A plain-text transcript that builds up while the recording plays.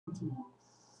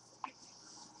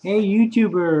Hey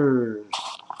YouTubers,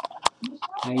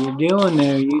 how you doing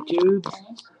there, YouTube?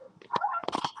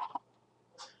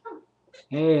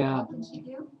 Hey,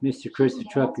 Mr. Chris the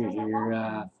Trucker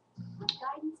here.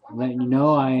 Letting you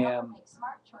know I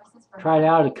tried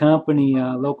out a company,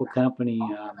 local company.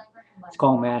 It's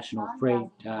called National Freight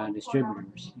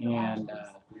Distributors, and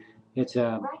it's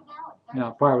a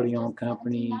privately owned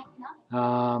company,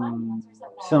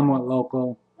 somewhat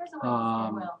local.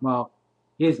 Well,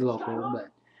 is local,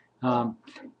 but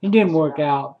it didn't work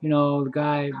out. The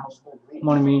guy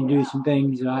wanted me to do some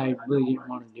things that I really didn't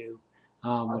want to do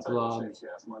with logs,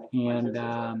 and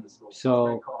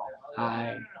so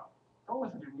I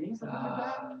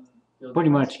pretty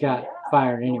much got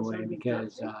fired anyway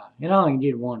because I only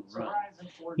did one run.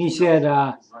 He said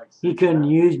he couldn't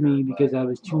use me because I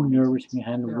was too nervous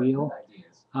behind the wheel.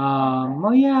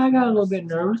 Well, yeah, I got a little bit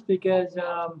nervous because,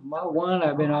 well, one,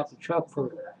 I've been off the truck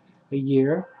for a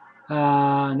year.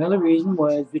 Another reason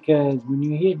was because when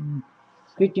you're hitting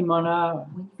 50 mile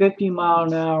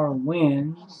an hour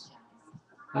winds,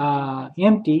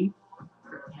 empty,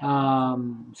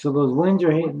 so those winds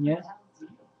are hitting you,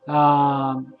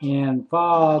 and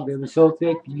fog that was so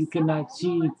thick you could not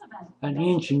see an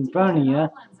inch in front of you.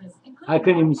 I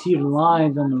couldn't even see the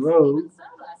lines on the road.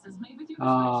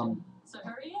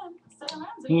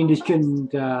 He just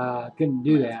couldn't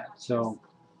do that. So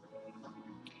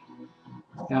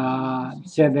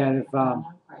said that if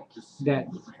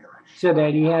said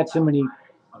that he had somebody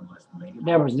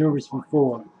that was nervous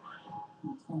before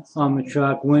on the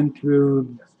truck, went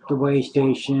through the weigh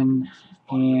station,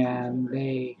 and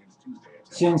they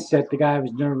sensed that the guy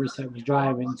was nervous that was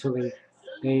driving, so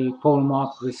they pulled him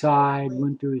off to the side,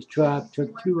 went through his truck,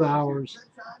 took 2 hours,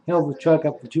 held the truck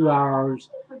up for 2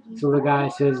 hours. So the guy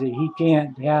says that he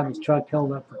can't have his truck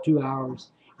held up for 2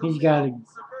 hours. He's got to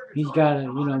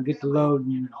get the load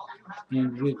and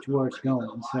get to where it's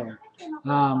going. So,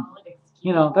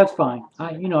 that's fine.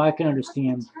 I can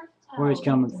understand where he's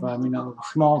coming from.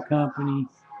 Small company,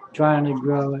 trying to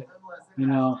grow it.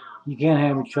 You can't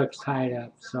have your trucks tied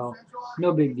up. So,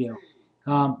 no big deal.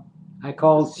 I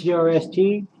called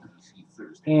CRST,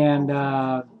 and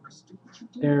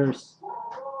they're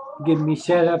getting me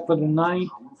set up for the 9th,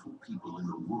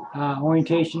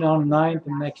 orientation on the 9th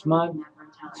of next month.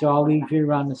 So I'll leave here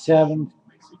around the 7th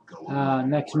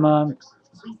next month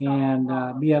and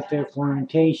be up there for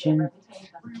orientation,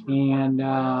 and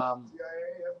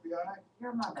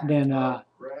then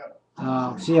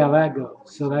see how that goes.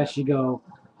 So that should go,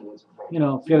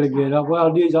 fairly good. What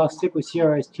I'll do is I'll stick with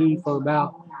CRST for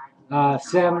about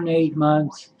 7 to 8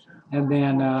 months, and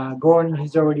then Gordon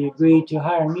has already agreed to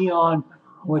hire me on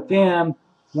with them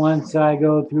once I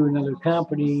go through another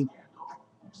company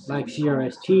like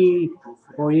CRST,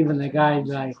 or even the guys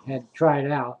I had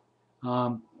tried out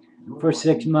for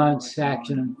 6 months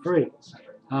accident free.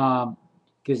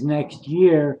 Because next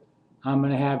year I'm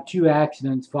going to have 2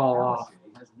 accidents fall off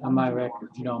on my record.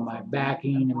 My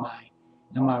backing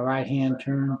and my right hand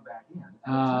turn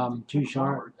too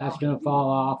sharp. That's going to fall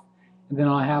off. And then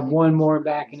I'll have one more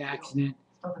backing accident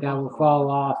that will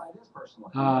fall off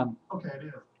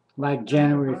like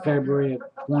January, February of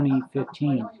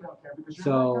 2015.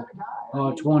 So,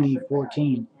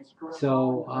 2014.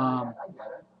 So,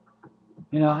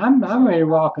 I'm ready to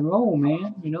rock and roll,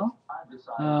 man.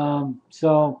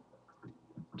 So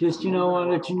just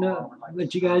want to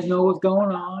let you guys know what's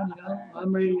going on.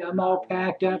 I'm ready. I'm all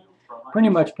packed up, pretty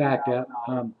much packed up.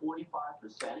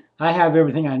 I have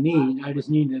everything I need. I just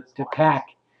need to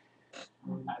pack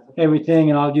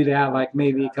everything, and I'll do that like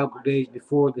maybe a couple of days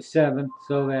before the 7th,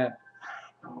 so that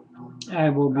I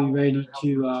will be ready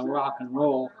to rock and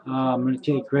roll. I'm going to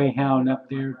take Greyhound up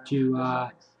there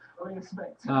to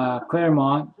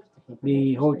Claremont.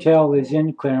 The hotel is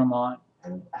in Claremont,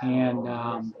 and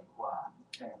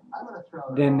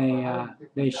then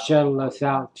they shuttle us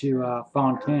out to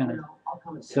Fontana.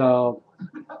 So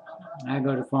I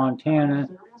go to Fontana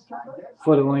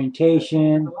for the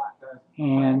orientation,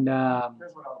 and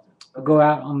go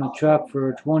out on the truck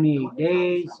for 28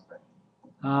 days.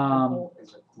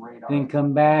 Then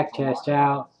come back, test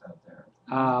out.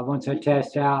 Once I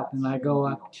test out, then I go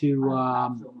up to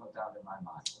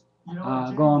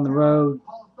go on the road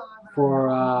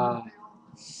for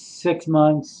 6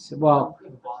 months. Well,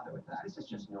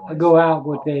 I go out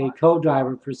with a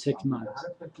co-driver for 6 months,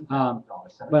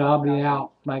 but I'll be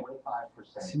out like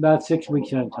about 6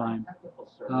 weeks at a time.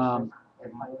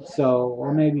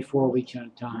 Or maybe 4 weeks at a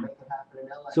time.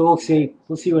 So we'll see.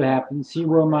 We'll see what happens. See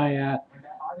where my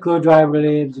co-driver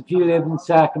lives. If you live in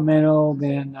Sacramento,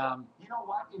 then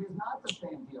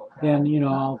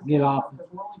I'll get off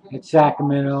at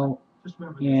Sacramento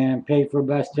and pay for a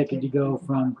bus ticket to go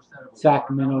from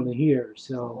Sacramento to here.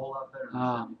 So,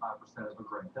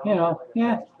 you know,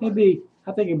 yeah, I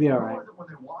think it'd be all right.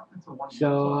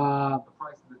 So,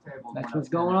 that's what's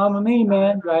going on with me,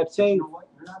 man. Drive safe.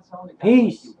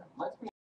 Peace.